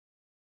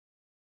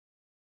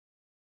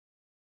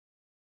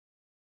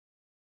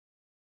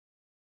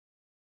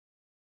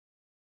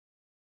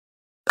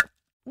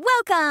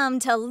Welcome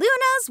to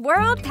Luna's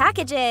World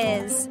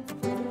Packages!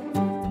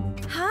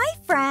 Hi,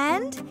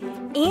 friend!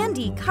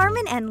 Andy,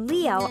 Carmen, and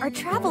Leo are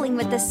traveling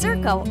with the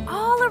Serco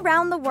all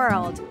around the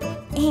world.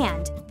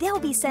 And they'll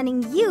be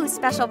sending you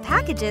special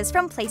packages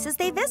from places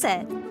they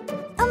visit.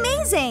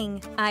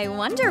 Amazing! I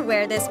wonder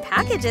where this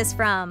package is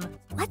from.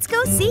 Let's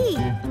go see!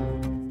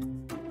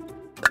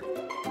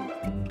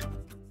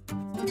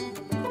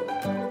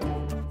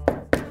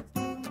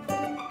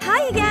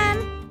 Hi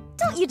again!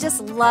 Don't you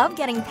just love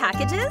getting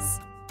packages?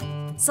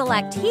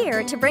 Select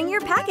here to bring your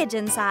package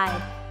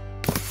inside.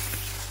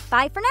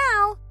 Bye for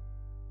now!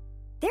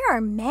 There are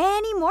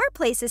many more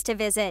places to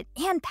visit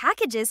and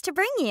packages to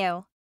bring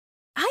you.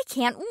 I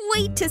can't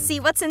wait to see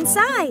what's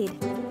inside.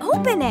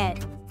 Open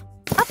it!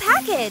 A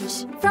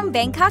package from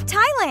Bangkok,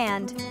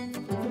 Thailand.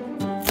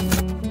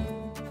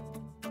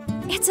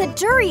 It's a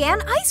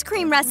durian ice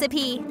cream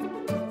recipe.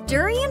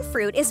 Durian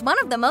fruit is one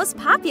of the most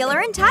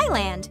popular in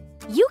Thailand.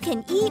 You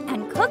can eat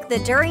and cook the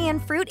durian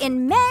fruit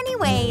in many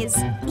ways,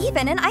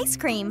 even in ice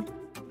cream.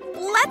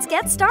 Let's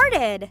get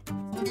started!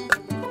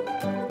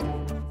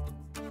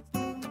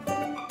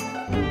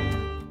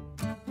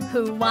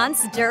 Who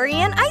wants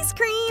durian ice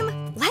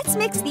cream? Let's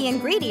mix the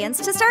ingredients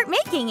to start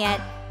making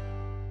it.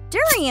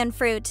 Durian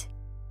fruit.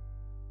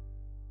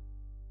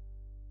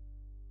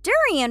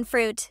 Durian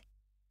fruit.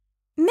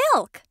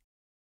 Milk.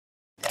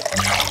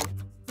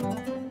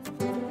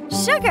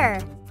 Sugar.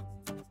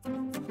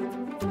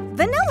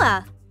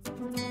 Vanilla.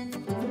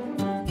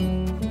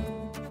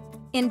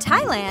 In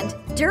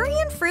Thailand,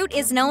 durian fruit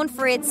is known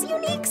for its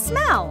unique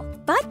smell,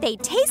 but they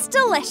taste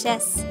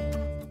delicious.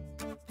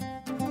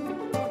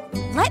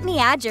 Let me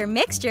add your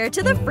mixture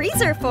to the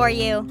freezer for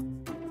you.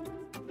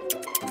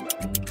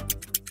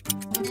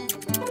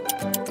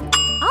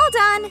 All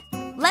done!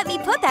 Let me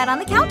put that on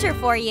the counter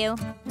for you.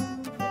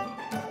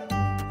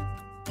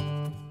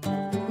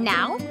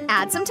 Now,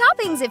 add some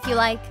toppings if you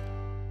like.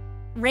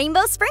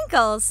 Rainbow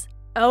sprinkles.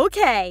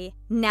 Okay,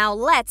 now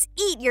let's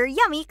eat your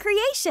yummy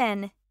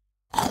creation.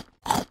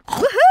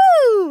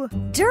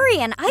 Woohoo!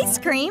 Durian ice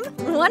cream,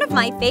 one of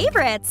my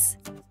favorites.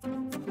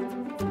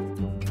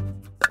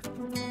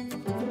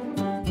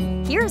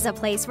 Here's a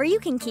place where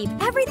you can keep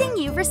everything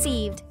you've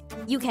received.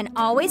 You can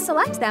always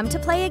select them to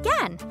play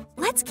again.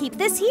 Let's keep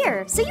this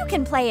here so you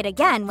can play it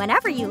again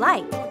whenever you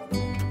like.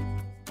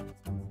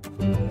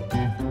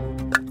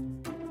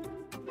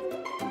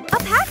 A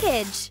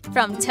package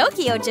from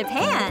Tokyo,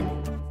 Japan.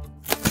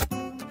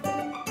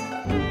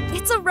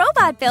 It's a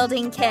robot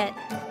building kit.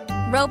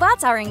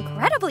 Robots are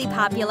incredibly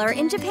popular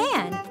in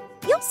Japan.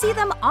 You'll see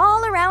them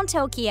all around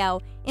Tokyo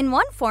in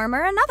one form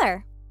or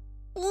another.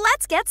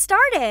 Let's get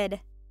started.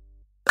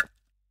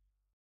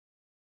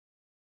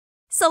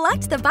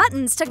 Select the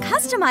buttons to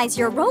customize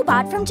your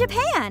robot from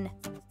Japan.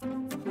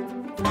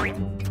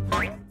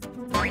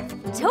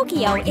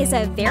 Tokyo is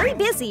a very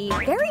busy,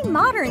 very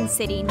modern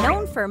city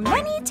known for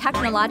many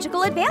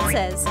technological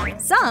advances,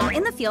 some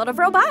in the field of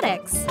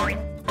robotics.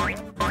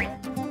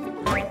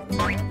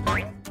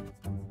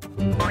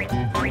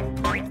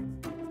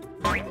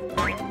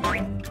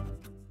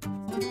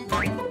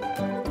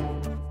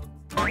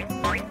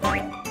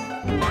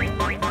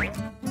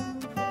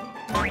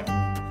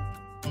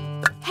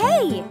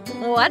 Hey,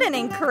 what an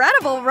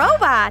incredible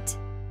robot!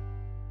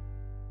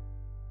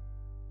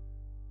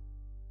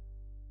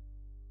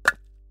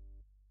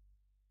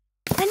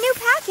 A new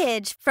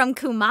package from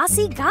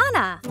Kumasi,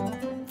 Ghana.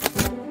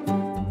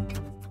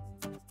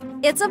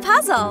 It's a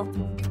puzzle.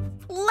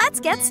 Let's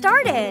get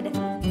started.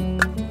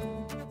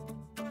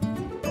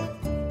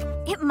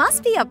 It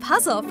must be a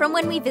puzzle from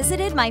when we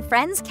visited my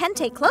friend's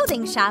Kente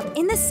clothing shop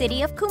in the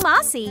city of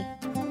Kumasi.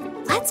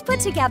 Let's put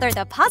together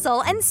the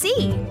puzzle and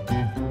see.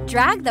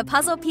 Drag the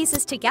puzzle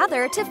pieces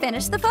together to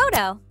finish the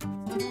photo.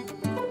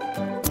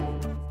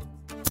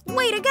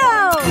 Way to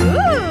go!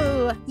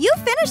 Ooh! You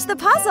finished the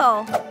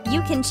puzzle!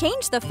 You can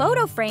change the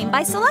photo frame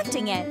by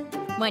selecting it.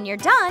 When you're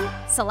done,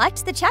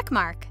 select the check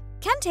mark.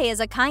 Kente is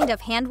a kind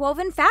of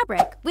hand-woven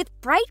fabric with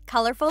bright,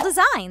 colorful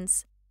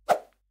designs.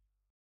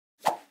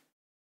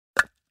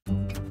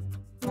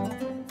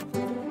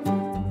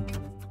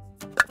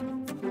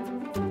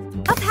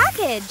 A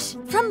package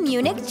from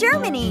Munich,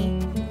 Germany.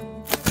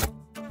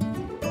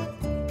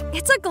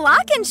 It's a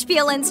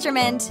glockenspiel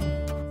instrument.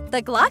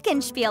 The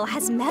glockenspiel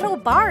has metal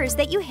bars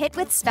that you hit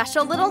with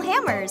special little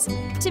hammers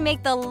to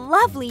make the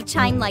lovely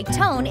chime-like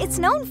tone it's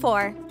known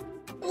for.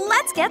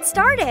 Let's get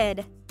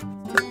started.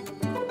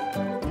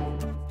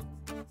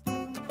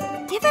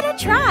 Give it a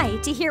try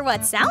to hear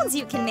what sounds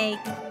you can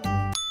make.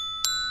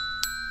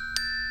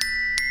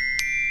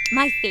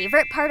 My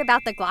favorite part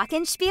about the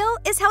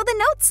glockenspiel is how the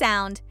notes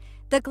sound.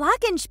 The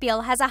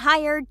glockenspiel has a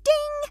higher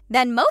ding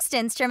than most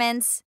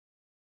instruments.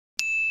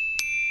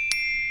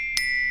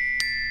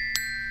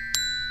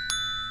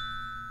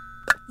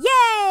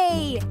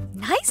 Yay!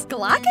 Nice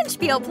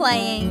glockenspiel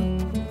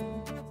playing!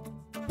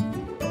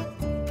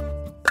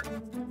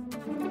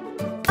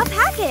 A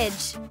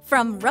package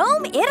from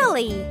Rome,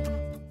 Italy.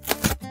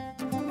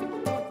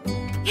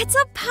 It's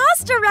a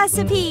pasta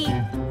recipe!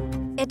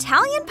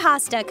 Italian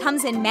pasta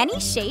comes in many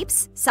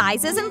shapes,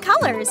 sizes, and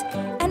colors,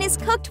 and is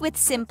cooked with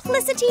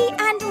simplicity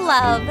and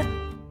love.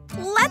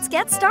 Let's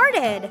get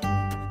started.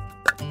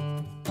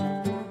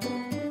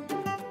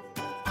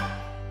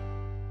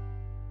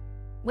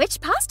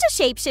 Which pasta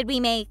shape should we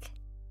make?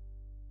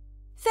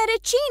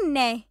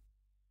 Fettuccine.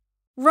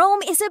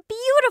 Rome is a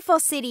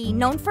beautiful city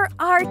known for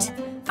art,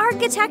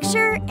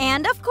 architecture,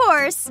 and of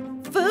course,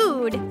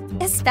 food,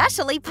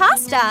 especially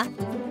pasta.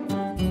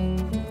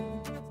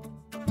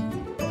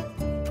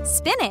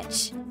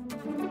 Spinach.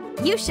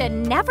 You should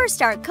never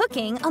start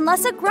cooking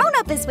unless a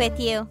grown-up is with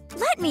you.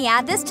 Let me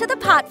add this to the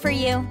pot for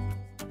you.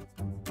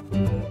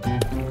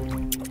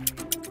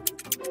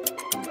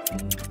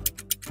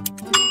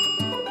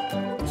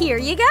 Here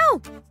you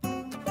go.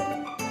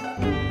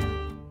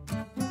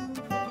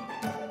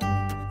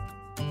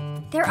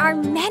 There are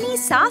many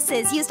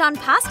sauces used on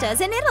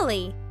pastas in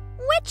Italy.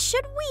 Which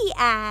should we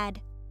add?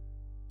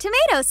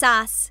 Tomato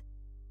sauce.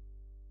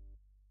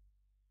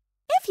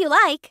 If you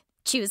like,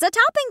 choose a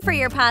topping for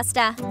your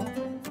pasta.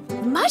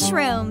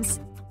 Mushrooms,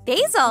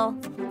 basil,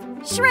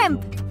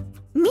 shrimp,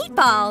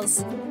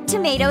 meatballs,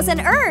 tomatoes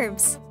and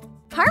herbs,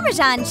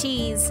 Parmesan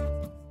cheese.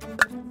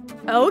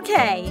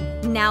 Okay,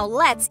 now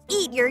let's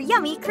eat your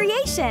yummy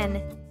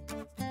creation.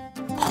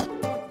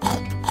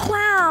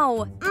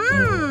 Wow,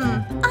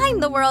 I'm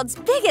the world's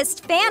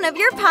biggest fan of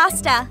your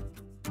pasta.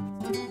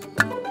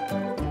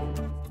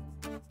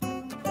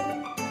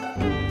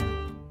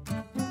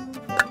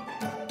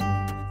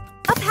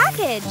 A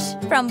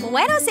package from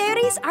Buenos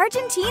Aires,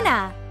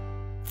 Argentina.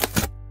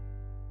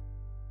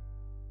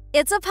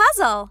 It's a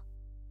puzzle.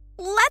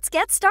 Let's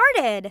get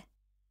started.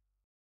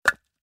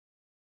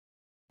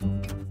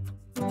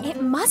 It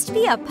must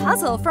be a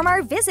puzzle from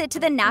our visit to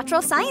the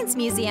Natural Science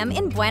Museum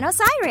in Buenos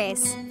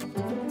Aires.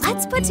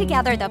 Let's put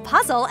together the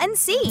puzzle and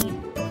see.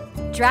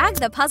 Drag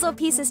the puzzle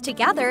pieces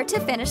together to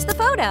finish the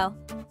photo.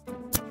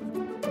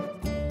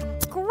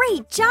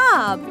 Great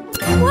job!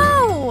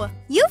 Whoa!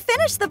 You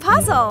finished the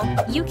puzzle!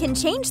 You can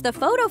change the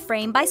photo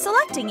frame by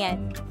selecting it.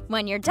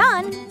 When you're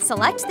done,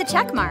 select the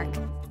check mark.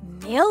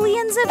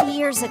 Millions of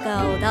years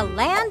ago, the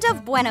land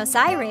of Buenos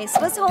Aires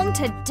was home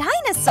to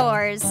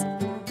dinosaurs.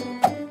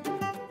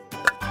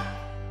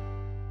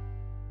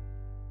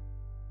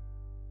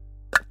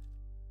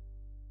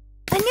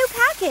 A new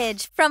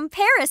package from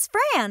Paris,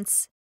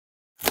 France.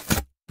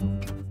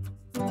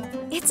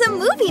 It's a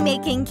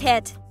movie-making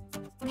kit.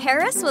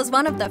 Paris was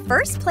one of the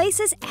first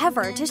places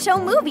ever to show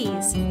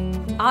movies.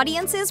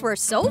 Audiences were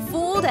so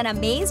fooled and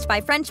amazed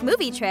by French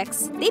movie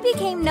tricks, they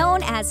became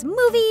known as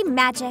movie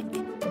magic.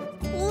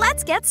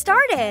 Let's get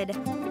started.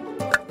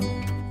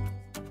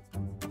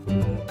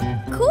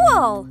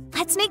 Cool!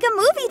 Let's make a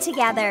movie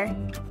together.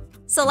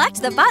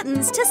 Select the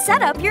buttons to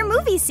set up your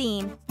movie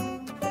scene.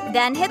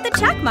 Then hit the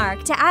check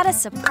mark to add a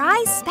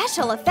surprise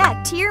special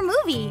effect to your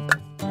movie.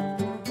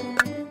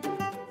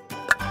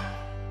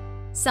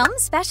 Some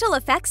special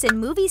effects in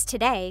movies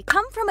today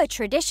come from a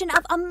tradition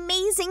of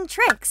amazing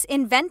tricks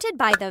invented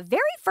by the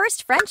very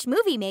first French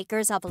movie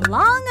makers of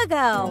long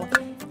ago,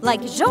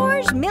 like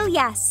Georges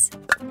Méliès.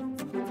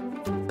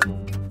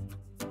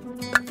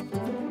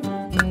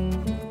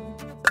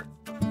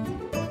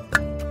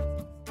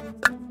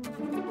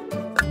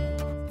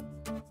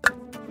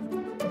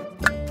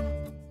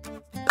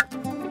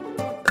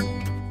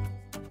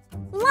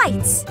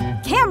 Lights,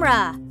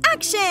 camera,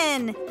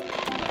 action!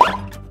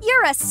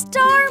 You're a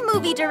star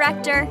movie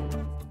director!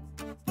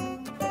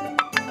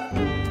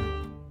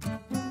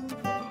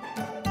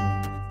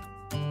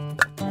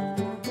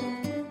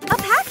 A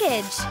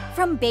package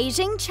from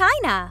Beijing,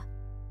 China.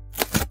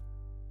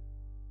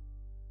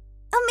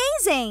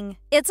 Amazing!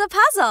 It's a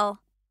puzzle.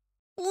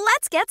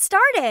 Let's get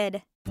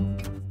started.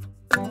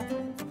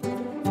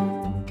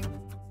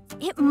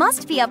 It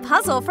must be a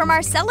puzzle from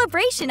our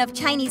celebration of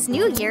Chinese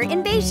New Year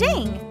in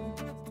Beijing.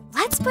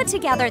 Let's put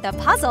together the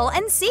puzzle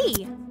and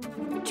see.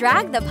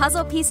 Drag the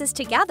puzzle pieces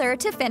together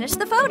to finish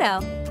the photo.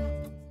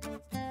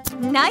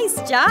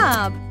 Nice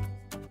job!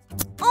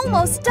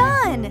 Almost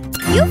done!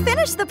 You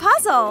finished the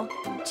puzzle!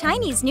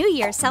 Chinese New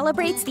Year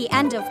celebrates the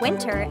end of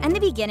winter and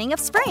the beginning of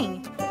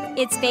spring.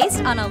 It's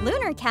based on a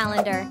lunar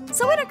calendar,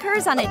 so it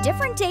occurs on a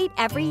different date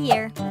every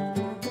year.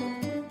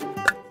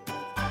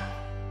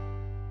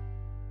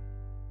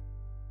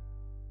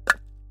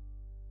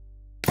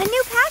 A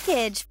new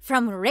package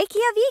from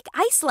Reykjavik,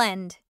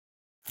 Iceland.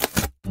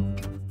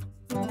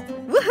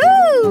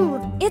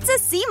 Woohoo! It's a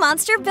sea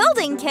monster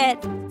building kit!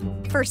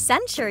 For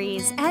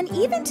centuries, and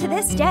even to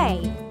this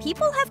day,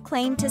 people have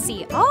claimed to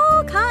see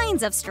all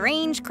kinds of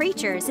strange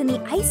creatures in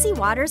the icy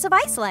waters of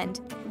Iceland.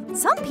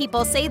 Some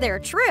people say they're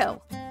true.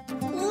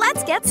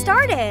 Let's get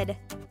started!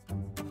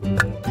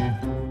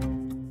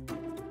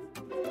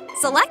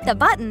 Select the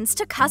buttons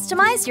to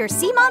customize your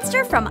sea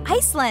monster from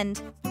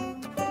Iceland.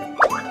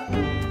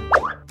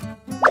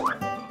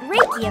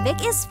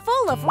 Reykjavik is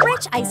full of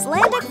rich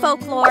Icelandic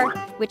folklore,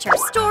 which are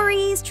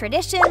stories,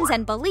 traditions,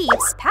 and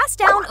beliefs passed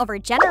down over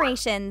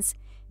generations,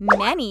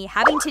 many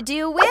having to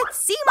do with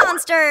sea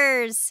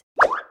monsters.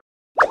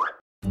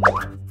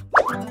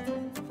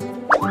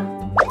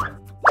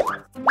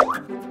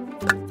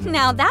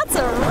 Now that's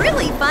a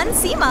really fun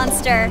sea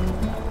monster!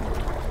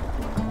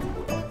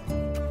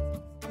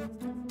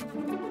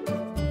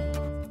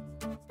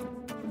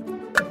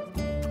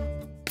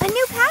 A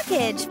new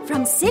package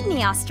from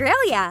Sydney,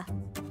 Australia!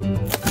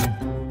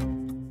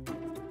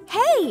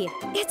 Hey,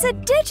 it's a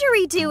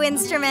didgeridoo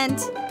instrument!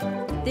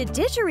 The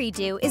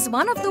didgeridoo is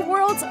one of the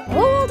world's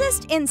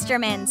oldest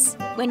instruments.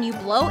 When you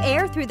blow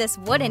air through this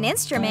wooden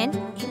instrument,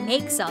 it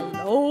makes a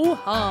low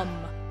hum.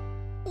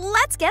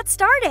 Let's get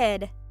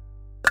started!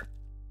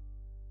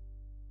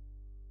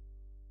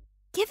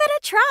 Give it a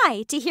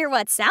try to hear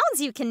what sounds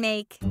you can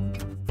make.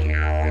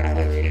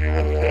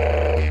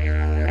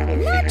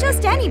 Not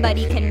just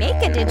anybody can make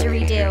a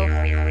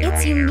didgeridoo.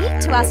 It's unique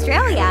to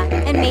Australia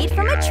and made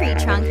from a tree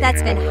trunk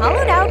that's been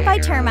hollowed out by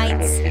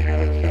termites.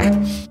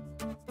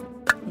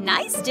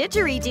 Nice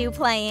didgeridoo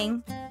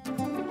playing.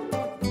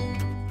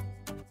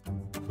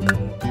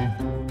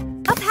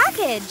 A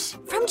package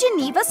from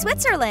Geneva,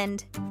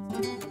 Switzerland.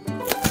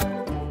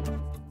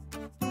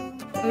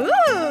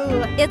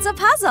 Ooh, it's a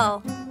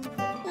puzzle.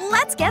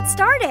 Let's get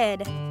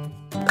started.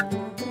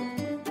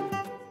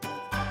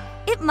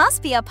 It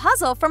must be a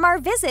puzzle from our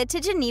visit to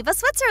Geneva,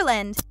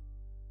 Switzerland.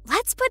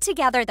 Let's put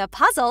together the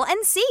puzzle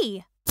and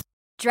see.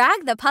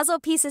 Drag the puzzle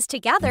pieces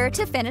together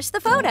to finish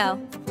the photo.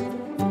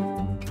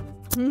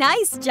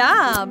 Nice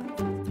job!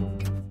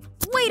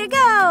 Way to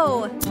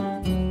go!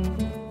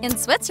 In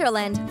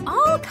Switzerland,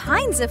 all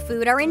kinds of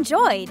food are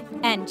enjoyed,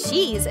 and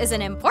cheese is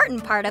an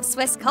important part of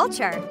Swiss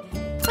culture.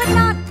 But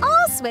not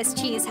all Swiss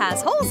cheese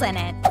has holes in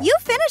it. You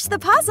finished the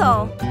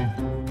puzzle!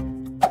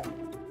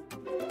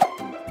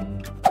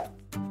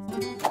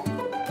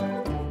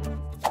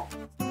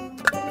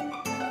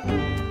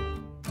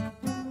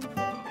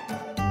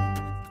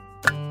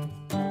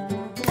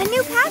 A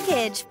new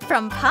package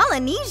from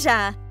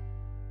Polynesia!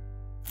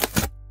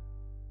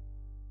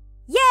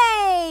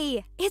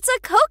 Yay! It's a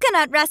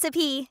coconut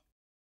recipe!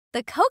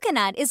 The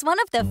coconut is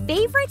one of the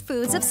favorite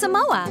foods of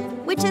Samoa,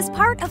 which is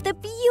part of the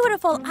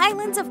beautiful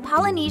islands of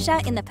Polynesia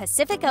in the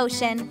Pacific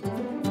Ocean.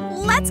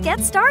 Let's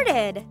get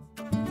started!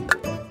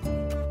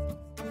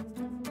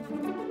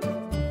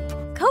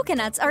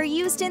 Coconuts are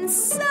used in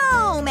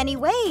so many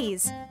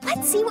ways.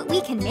 Let's see what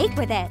we can make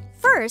with it.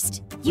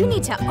 First, you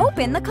need to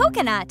open the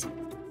coconut.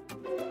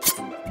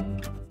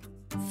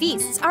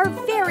 Feasts are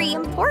very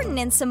important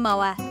in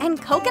Samoa,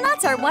 and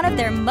coconuts are one of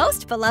their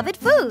most beloved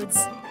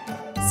foods.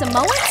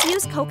 Samoans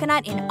use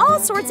coconut in all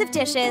sorts of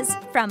dishes,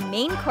 from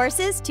main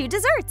courses to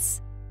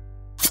desserts.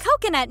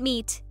 Coconut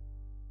meat.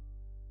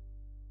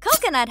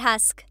 Coconut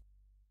husk.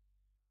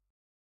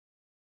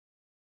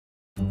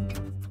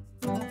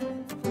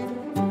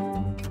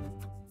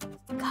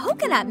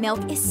 Coconut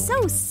milk is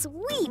so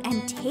sweet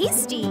and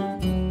tasty.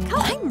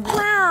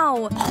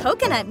 Wow!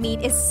 Coconut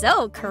meat is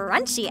so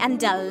crunchy and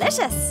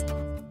delicious.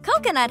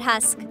 Coconut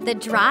husk, the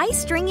dry,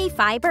 stringy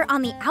fiber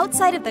on the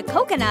outside of the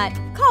coconut,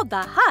 called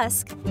the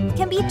husk,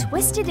 can be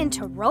twisted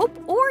into rope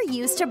or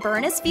used to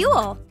burn as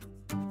fuel.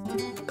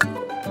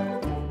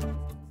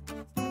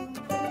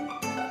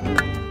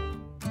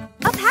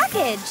 A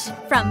package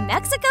from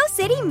Mexico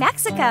City,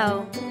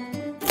 Mexico.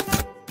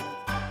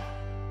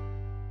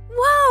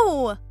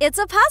 Whoa! It's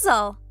a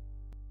puzzle.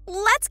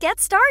 Let's get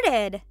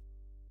started.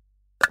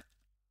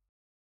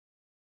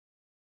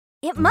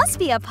 It must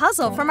be a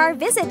puzzle from our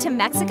visit to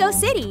Mexico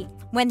City,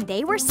 when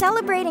they were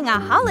celebrating a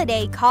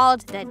holiday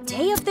called the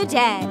Day of the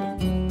Dead.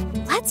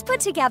 Let's put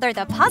together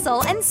the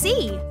puzzle and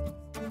see.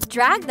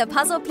 Drag the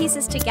puzzle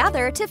pieces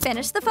together to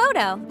finish the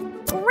photo.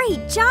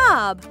 Great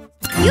job!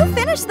 You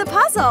finished the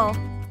puzzle!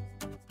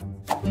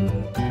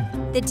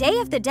 The Day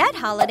of the Dead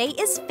holiday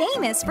is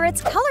famous for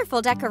its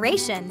colorful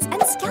decorations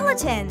and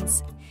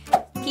skeletons.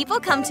 People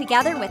come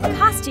together with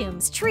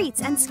costumes,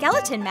 treats, and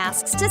skeleton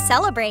masks to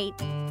celebrate.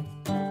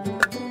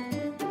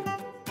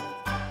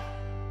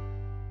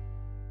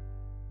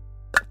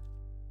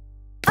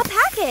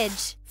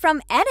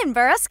 From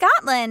Edinburgh,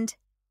 Scotland.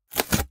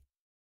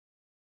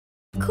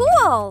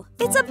 Cool!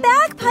 It's a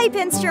bagpipe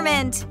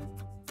instrument!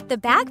 The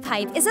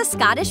bagpipe is a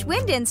Scottish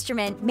wind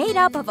instrument made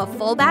up of a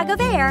full bag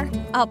of air,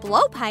 a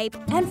blowpipe,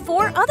 and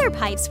 4 other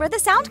pipes where the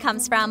sound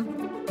comes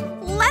from.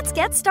 Let's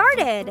get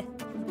started!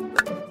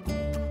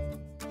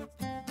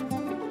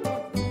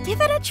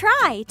 Give it a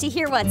try to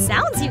hear what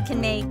sounds you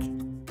can make.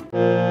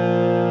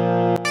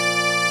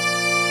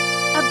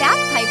 A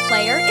bagpipe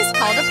player is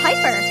called a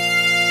piper.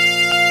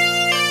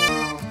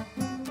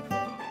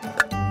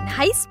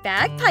 Nice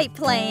bagpipe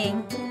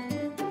playing!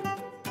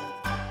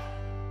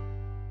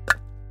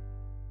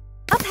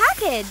 A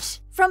package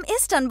from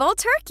Istanbul,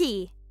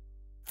 Turkey.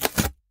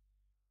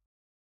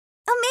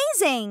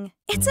 Amazing!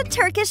 It's a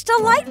Turkish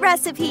Delight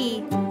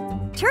recipe!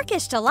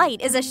 Turkish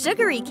Delight is a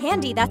sugary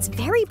candy that's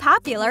very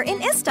popular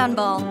in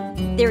Istanbul.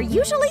 They're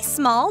usually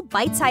small,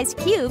 bite-sized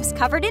cubes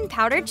covered in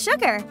powdered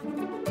sugar.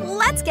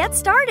 Let's get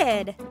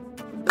started!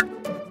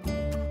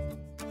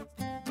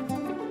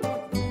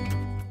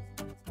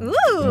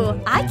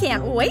 Ooh, I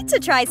can't wait to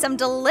try some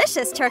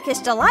delicious Turkish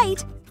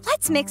Delight.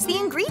 Let's mix the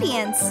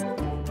ingredients.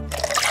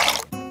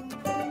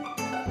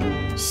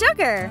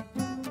 Sugar,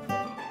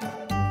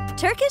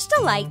 Turkish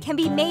Delight can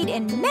be made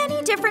in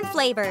many different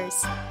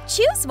flavors.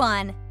 Choose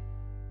one.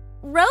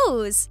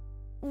 Rose,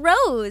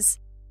 rose.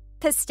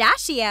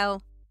 Pistachio,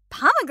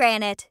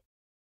 pomegranate,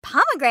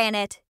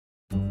 pomegranate.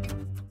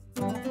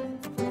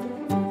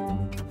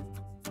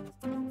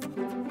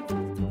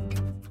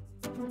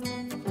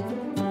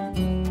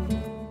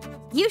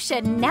 You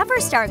should never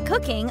start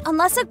cooking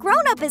unless a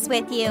grown-up is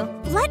with you.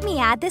 Let me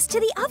add this to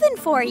the oven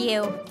for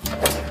you.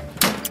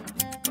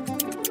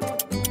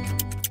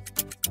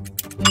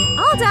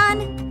 All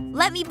done.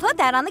 Let me put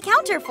that on the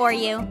counter for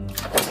you.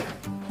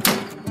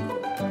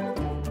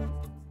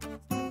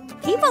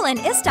 People in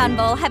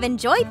Istanbul have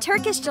enjoyed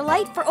Turkish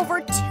Delight for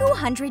over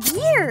 200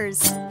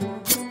 years.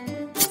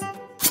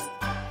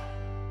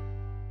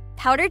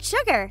 Powdered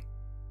sugar.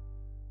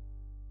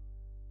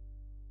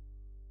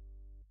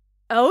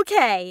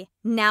 Okay,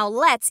 now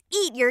let's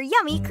eat your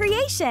yummy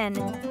creation.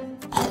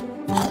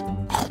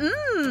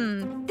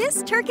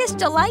 This Turkish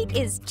Delight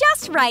is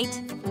just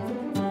right.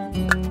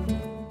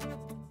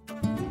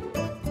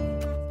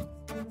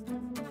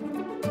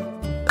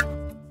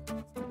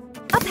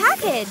 A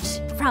package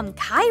from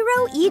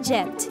Cairo,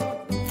 Egypt.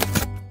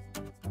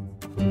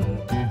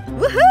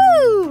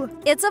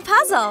 Woohoo! It's a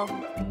puzzle.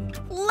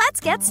 Let's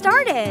get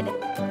started.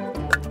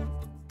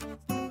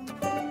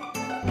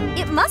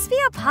 It must be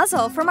a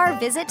puzzle from our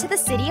visit to the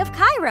city of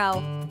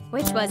Cairo,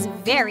 which was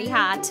very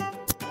hot.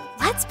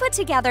 Let's put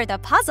together the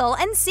puzzle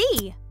and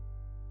see.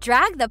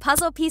 Drag the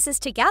puzzle pieces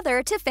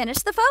together to finish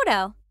the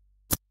photo.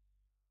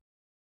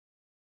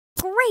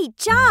 Great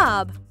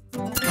job!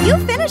 You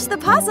finished the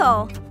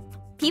puzzle!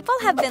 People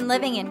have been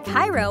living in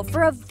Cairo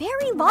for a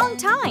very long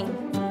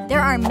time.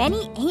 There are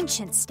many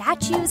ancient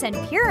statues and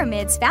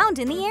pyramids found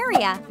in the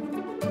area.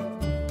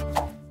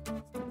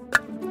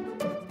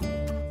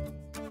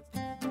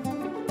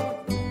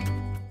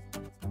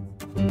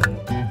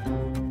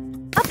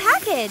 A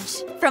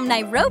package from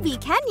Nairobi,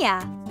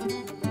 Kenya.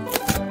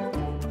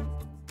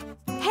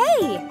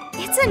 Hey,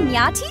 it's a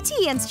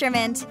nyatiti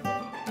instrument.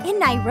 In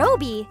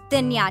Nairobi, the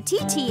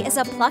nyatiti is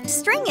a plucked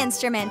string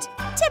instrument,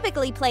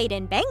 typically played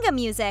in benga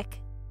music.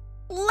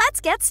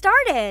 Let's get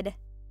started.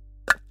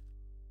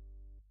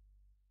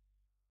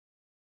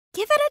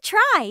 Give it a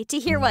try to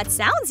hear what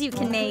sounds you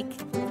can make.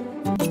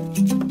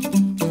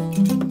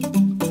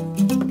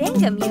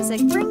 Benga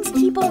music brings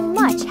people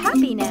much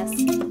happiness.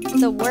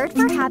 The word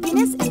for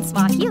happiness in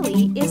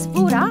Swahili is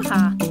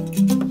furaha.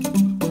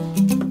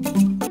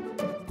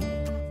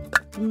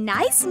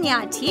 Nice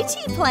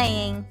nyatiti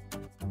playing.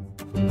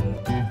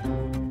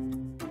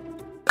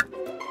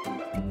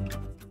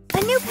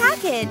 A new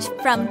package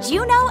from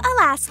Juneau,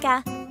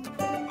 Alaska.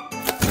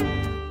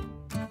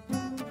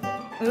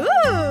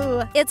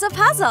 Ooh, it's a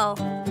puzzle.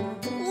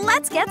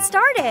 Let's get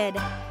started.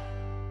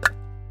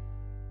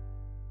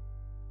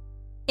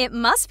 It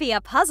must be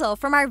a puzzle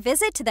from our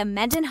visit to the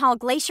Mendenhall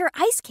Glacier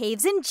ice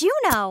caves in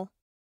Juneau.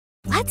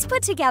 Let's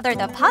put together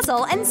the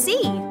puzzle and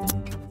see.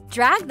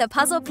 Drag the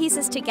puzzle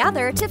pieces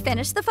together to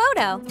finish the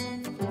photo.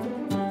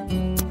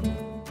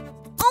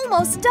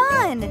 Almost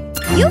done!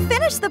 You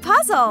finished the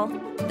puzzle!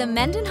 The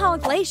Mendenhall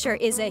Glacier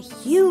is a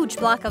huge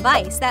block of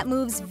ice that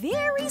moves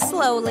very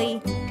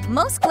slowly.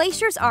 Most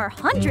glaciers are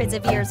hundreds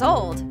of years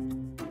old.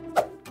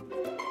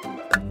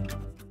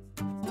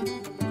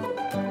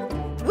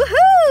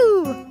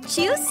 Woohoo!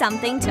 Choose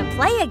something to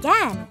play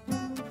again.